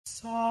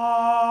Salve,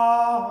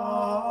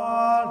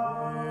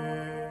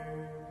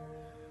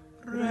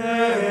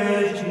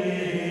 Regina,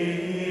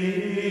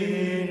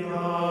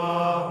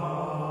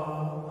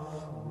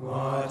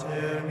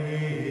 Mater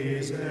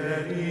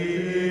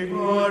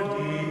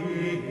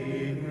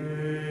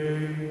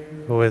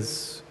misericordiae, who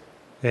is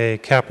a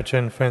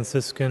Capuchin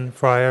Franciscan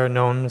friar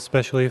known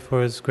especially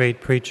for his great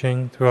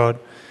preaching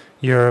throughout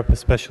Europe,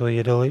 especially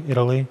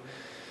Italy.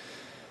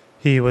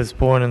 He was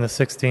born in the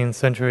 16th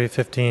century,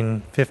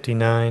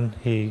 1559.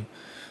 He,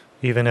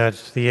 even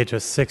at the age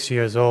of 6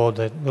 years old,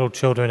 little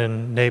children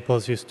in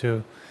Naples used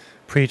to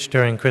preach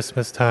during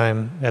Christmas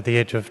time at the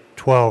age of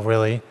 12,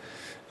 really,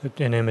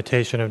 in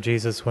imitation of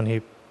Jesus when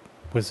he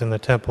was in the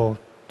temple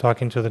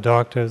talking to the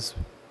doctors.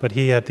 But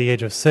he, at the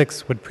age of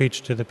 6, would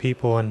preach to the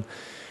people and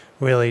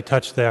really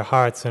touch their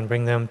hearts and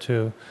bring them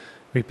to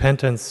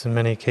repentance in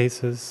many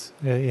cases,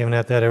 even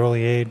at that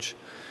early age.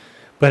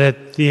 But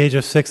at the age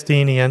of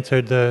 16, he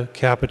entered the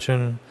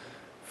Capuchin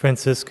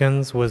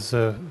Franciscans, was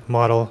a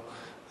model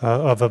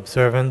of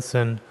observance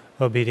and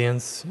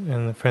obedience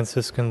in the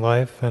Franciscan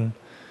life. And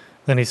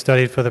then he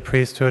studied for the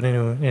priesthood,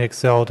 and he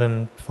excelled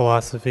in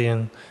philosophy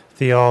and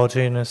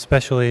theology, and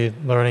especially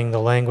learning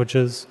the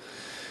languages.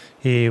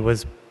 He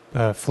was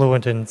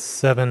fluent in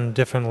 7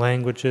 different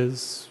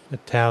languages: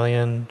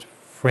 Italian,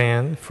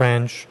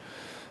 French,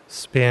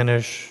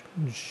 Spanish,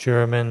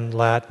 German,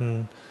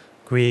 Latin,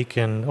 Greek,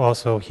 and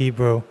also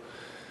Hebrew.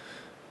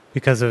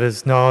 Because of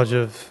his knowledge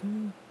of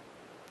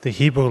the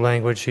Hebrew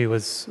language, he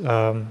was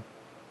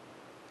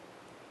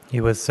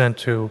sent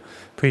to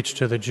preach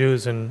to the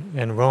Jews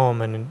in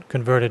Rome and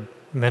converted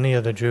many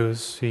of the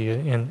Jews. He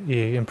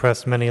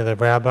impressed many of the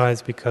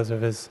rabbis because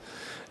of his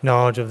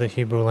knowledge of the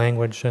Hebrew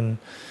language, and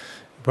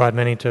brought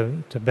many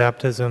to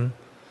baptism.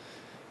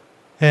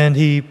 And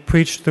he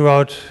preached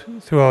throughout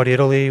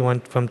Italy,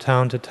 went from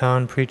town to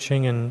town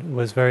preaching, and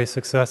was very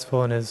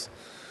successful in his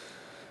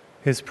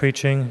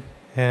preaching.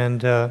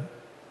 And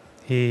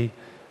he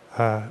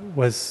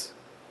was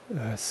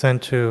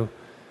sent to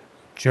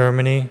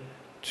Germany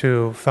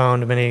to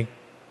found many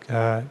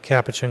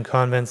Capuchin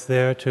convents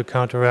there to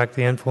counteract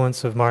the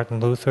influence of Martin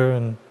Luther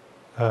and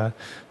the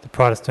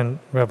Protestant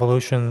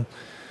Revolution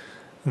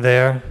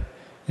there.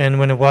 And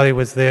while he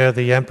was there,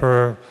 the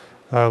emperor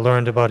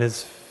learned about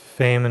his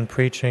fame in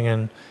preaching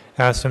and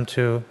asked him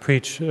to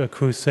preach a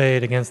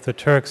crusade against the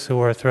Turks who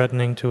were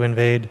threatening to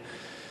invade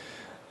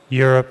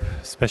Europe,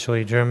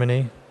 especially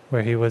Germany,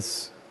 where he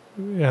was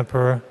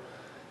emperor.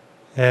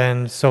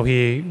 And so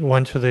he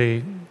went to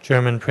the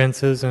German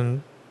princes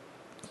and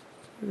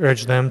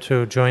urged them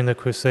to join the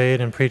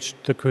crusade and preach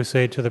the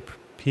crusade to the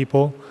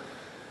people.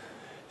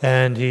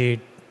 And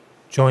he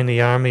joined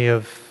the army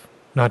of,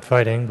 not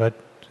fighting, but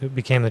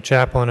became the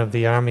chaplain of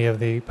the army of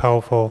the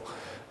powerful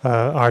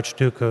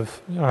Archduke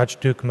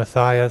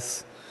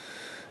Matthias.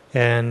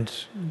 And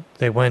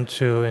they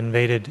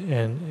invaded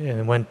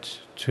and went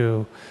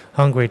to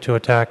Hungary to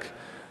attack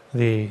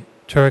the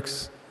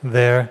Turks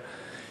there.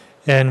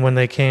 And when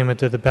they came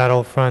into the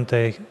battlefront,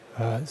 they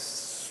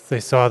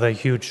saw the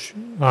huge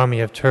army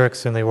of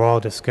Turks, and they were all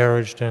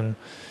discouraged and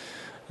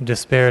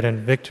despaired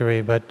in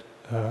victory. But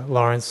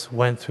Lawrence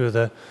went through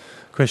the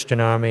Christian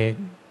army,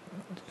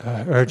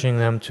 urging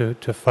them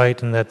to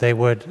fight, and that they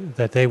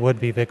would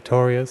be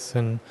victorious.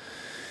 And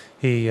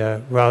he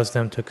roused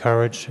them to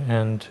courage,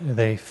 and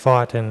they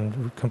fought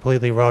and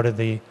completely routed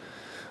the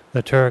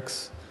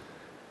Turks.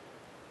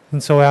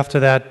 And so after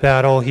that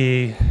battle,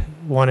 he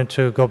wanted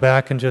to go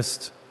back and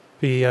just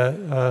be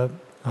a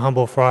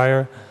humble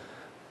friar.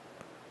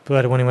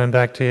 But when he went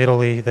back to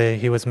Italy,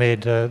 he was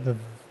made the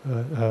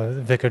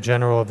vicar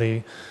general of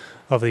the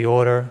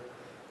order,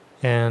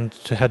 and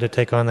had to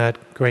take on that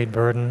great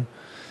burden.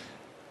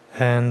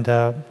 And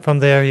from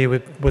there, he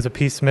was a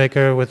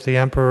peacemaker with the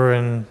emperor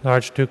and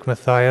Archduke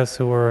Matthias,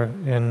 who were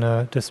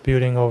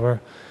disputing over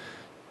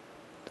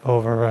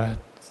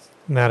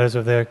matters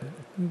of their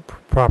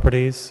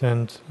properties,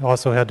 and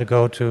also had to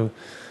go to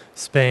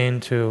Spain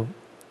to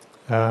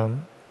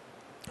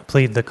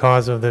plead the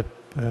cause of the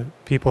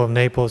people of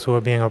Naples who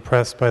were being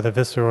oppressed by the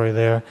viceroy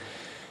there.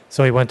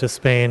 So he went to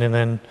Spain and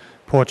then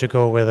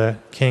Portugal, where the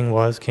king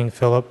was, King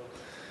Philip,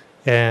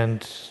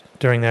 and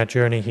during that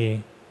journey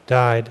he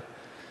died.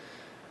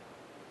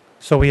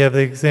 So we have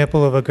the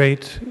example of a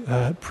great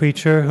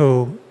preacher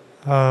who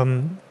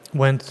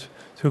went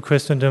through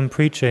Christendom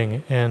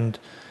preaching, and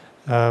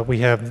we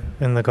have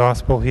in the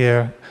gospel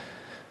here,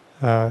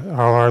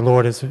 our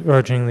Lord is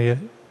urging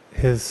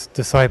his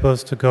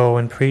disciples to go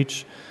and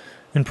preach.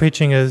 And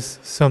preaching is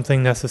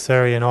something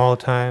necessary in all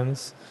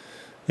times.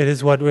 It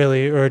is what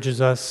really urges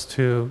us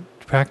to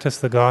practice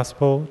the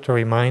gospel, to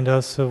remind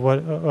us of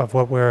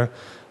what we're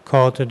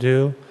called to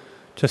do,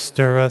 to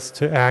stir us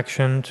to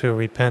action, to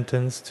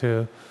repentance,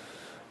 to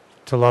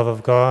love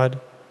of God,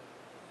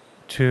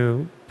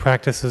 to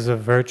practices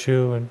of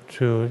virtue, and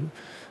to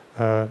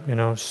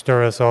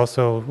stir us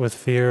also with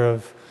fear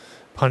of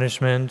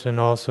punishment and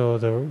also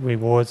the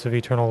rewards of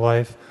eternal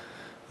life.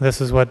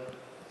 This is what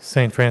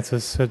St.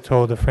 Francis had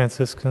told the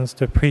Franciscans: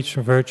 to preach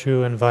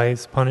virtue and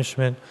vice,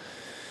 punishment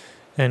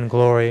and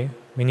glory.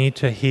 We need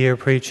to hear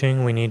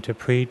preaching. We need to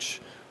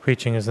preach.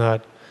 Preaching is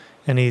not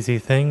an easy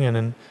thing,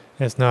 and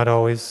it's not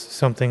always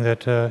something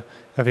that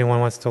everyone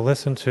wants to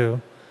listen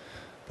to,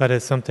 but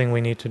it's something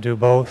we need to do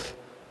both,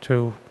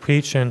 to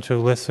preach and to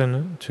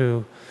listen,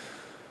 to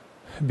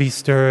be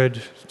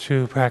stirred,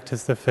 to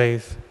practice the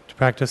faith, to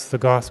practice the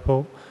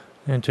gospel,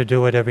 and to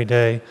do it every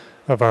day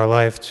of our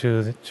life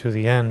to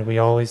the end. We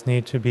always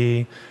need to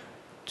be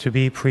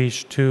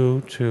preached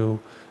to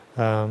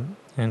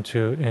and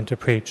to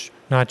preach,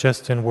 not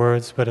just in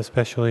words, but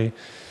especially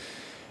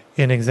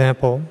in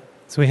example.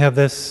 So we have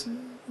this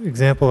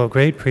example of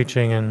great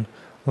preaching in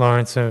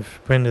Lawrence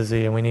of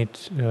Brindisi, and we need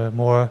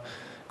more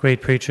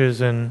great preachers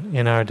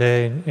in our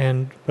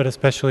day, but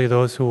especially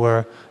those who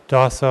are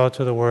docile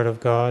to the Word of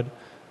God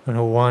and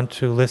who want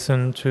to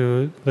listen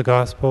to the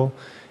gospel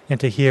and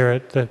to hear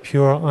it, the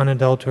pure,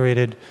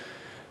 unadulterated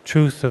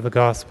truth of the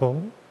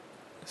gospel,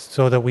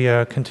 so that we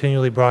are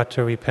continually brought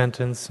to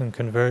repentance and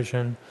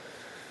conversion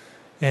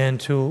and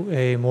to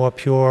a more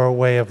pure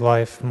way of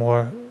life,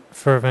 more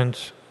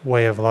fervent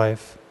way of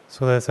life.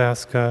 So let's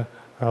ask our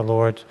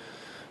Lord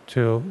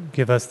to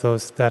give us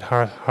that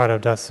heart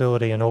of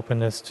docility and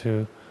openness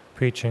to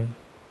preaching.